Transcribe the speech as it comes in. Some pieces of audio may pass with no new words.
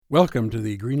Welcome to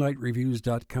the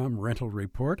GreenlightReviews.com rental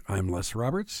report. I'm Les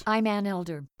Roberts. I'm Ann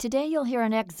Elder. Today you'll hear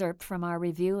an excerpt from our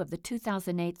review of the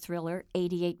 2008 thriller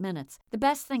 88 Minutes. The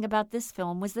best thing about this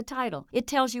film was the title. It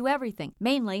tells you everything,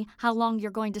 mainly how long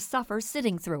you're going to suffer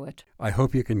sitting through it. I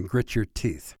hope you can grit your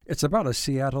teeth. It's about a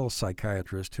Seattle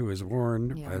psychiatrist who is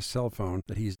warned by a cell phone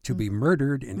that he's to be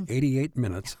murdered in 88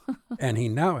 minutes, and he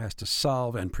now has to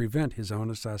solve and prevent his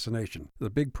own assassination. The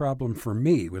big problem for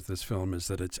me with this film is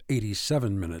that it's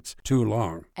 87 minutes too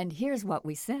long. And here's what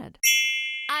we said.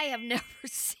 I have never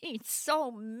seen so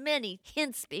many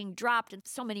hints being dropped and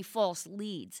so many false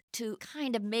leads to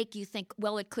kind of make you think,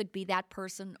 well, it could be that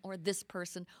person or this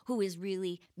person who is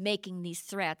really making these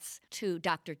threats to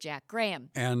Dr. Jack Graham.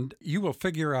 And you will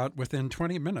figure out within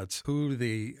 20 minutes who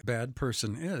the bad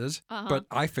person is, but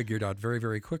I figured out very,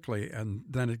 very quickly, and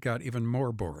then it got even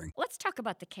more boring. Let's talk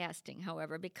about the casting,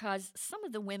 however, because some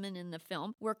of the women in the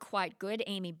film were quite good.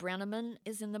 Amy Brenneman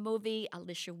is in the movie,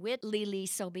 Alicia Witt, Lily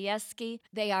Sobieski.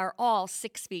 They are all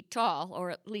 6 feet tall,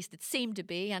 or at least it seemed to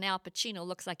be, and Al Pacino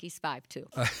looks like he's 5'2".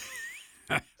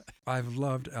 I've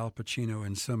loved Al Pacino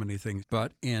in so many things,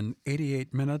 but in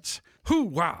 88 minutes,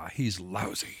 hoo-wah, he's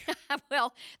lousy.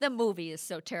 Well, the movie is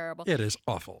so terrible. It is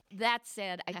awful. That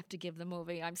said, I have to give the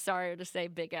movie, I'm sorry to say,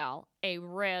 Big Al, a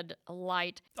red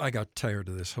light. I got tired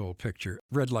of this whole picture.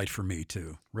 Red light for me,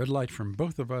 too. Red light from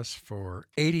both of us for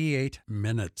 88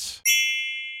 minutes.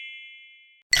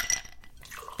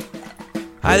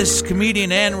 Hi, this is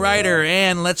comedian and writer,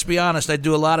 and let's be honest, I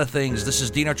do a lot of things. This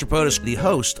is Dino Tripodis, the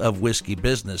host of Whiskey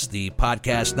Business, the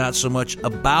podcast not so much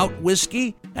about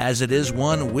whiskey as it is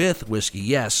one with whiskey.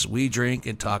 Yes, we drink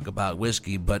and talk about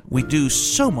whiskey, but we do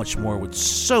so much more with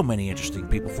so many interesting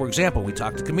people. For example, we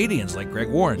talk to comedians like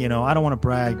Greg Warren. You know, I don't want to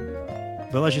brag,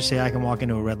 but let's just say I can walk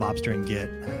into a Red Lobster and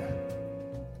get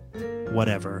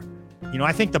whatever. You know,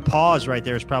 I think the pause right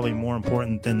there is probably more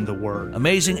important than the word.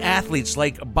 Amazing athletes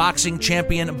like boxing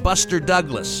champion Buster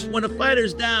Douglas. When a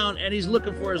fighter's down and he's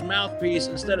looking for his mouthpiece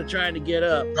instead of trying to get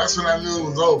up. That's when I knew it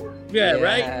was over. Yeah,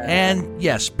 right? And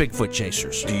yes, Bigfoot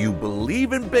chasers. Do you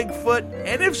believe in Bigfoot?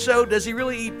 And if so, does he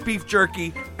really eat beef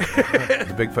jerky?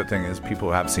 The Bigfoot thing is people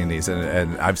have seen these,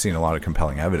 and I've seen a lot of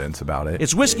compelling evidence about it.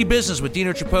 It's Whiskey Business with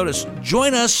Dino Tripodis.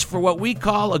 Join us for what we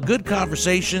call a good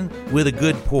conversation with a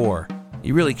good pour.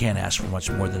 You really can't ask for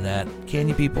much more than that, can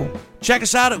you, people? Check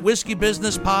us out at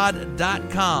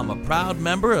whiskeybusinesspod.com, a proud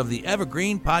member of the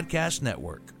Evergreen Podcast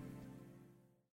Network.